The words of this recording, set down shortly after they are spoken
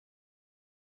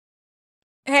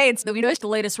Hey, it's the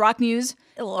latest rock news.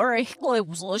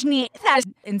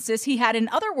 Insists he had an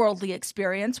otherworldly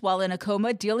experience while in a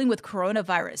coma dealing with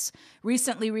coronavirus.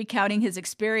 Recently recounting his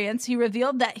experience, he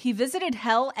revealed that he visited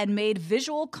hell and made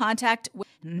visual contact with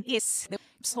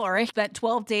spent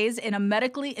 12 days in a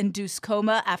medically induced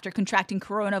coma after contracting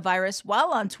coronavirus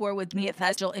while on tour with me at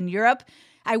Festival in Europe.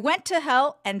 I went to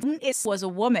hell and it was a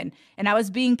woman, and I was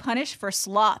being punished for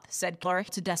sloth, said Clark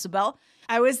to Decibel.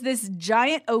 I was this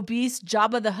giant, obese,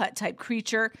 Jabba the Hutt type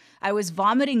creature. I was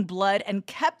vomiting blood and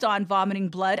kept on vomiting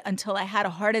blood until I had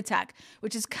a heart attack,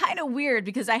 which is kind of weird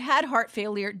because I had heart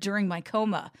failure during my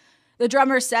coma. The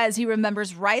drummer says he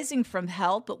remembers rising from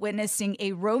hell but witnessing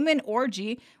a Roman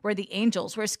orgy where the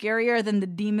angels were scarier than the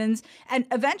demons, and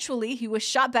eventually he was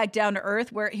shot back down to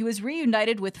earth where he was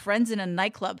reunited with friends in a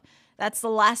nightclub. That's the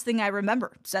last thing I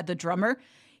remember, said the drummer.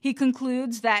 He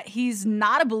concludes that he's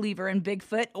not a believer in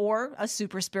Bigfoot or a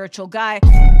super spiritual guy.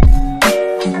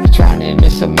 Trying to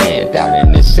miss a man down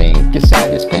in the sink. Inside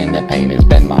this pen, the pain has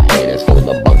been my head is full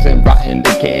of bugs and rotten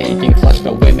decay. Can't flush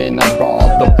the women I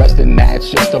brought. The rest and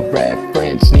that's just a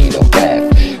reference. Need a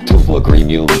ref to agree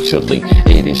mutually.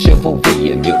 It is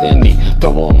chivalry and mutiny.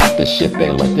 Throw them off the ship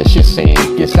and let the shit sink.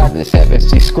 Inside this heavy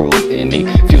scrutiny.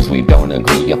 Feels we don't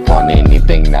agree upon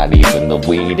anything, not even the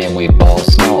weed, and we both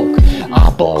smoke. I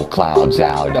blow clouds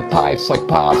out of pipes like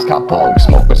pops, cop poke,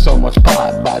 smoke with so much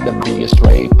pot, by to be a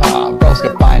straight pop. Bros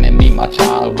confining me, my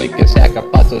child, we can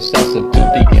sacrifice ourselves to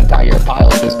the entire pile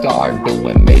to start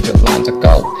doing major lines of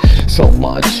coke. So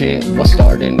much shit was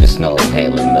starting to snow,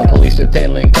 hailing the police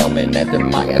detailing, coming after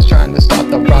my ass trying to stop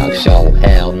the rock show.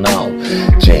 Hell no,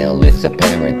 jail, it's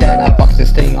apparent that I box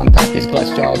this thing on top, these glass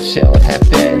jaws shell, half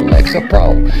dead legs are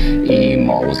pro.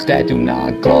 Emos that do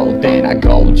not glow, then I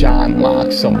go John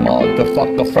Locke, some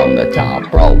motherfucker from the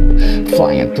top rope,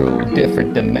 flying through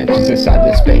different dimensions inside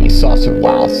the space saucer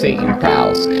while Satan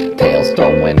prowls, tails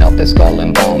throwing up the skull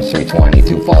and bones.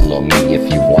 322, follow me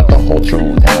if you want the whole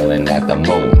truth, howling at the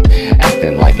moon,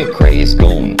 acting like a crazed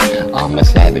goon. I'm a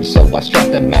savage, so I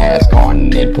strap the mask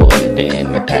on and put it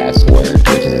in the password,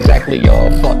 which is exactly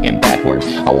a fucking backward.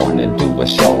 I wanna do a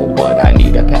show, but I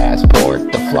need a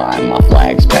passport to fly my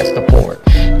flags past the port.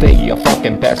 They a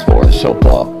fucking passport, show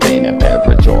up in a pair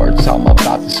of jorts. I'm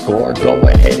about to score, go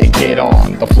ahead and get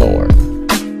on the floor.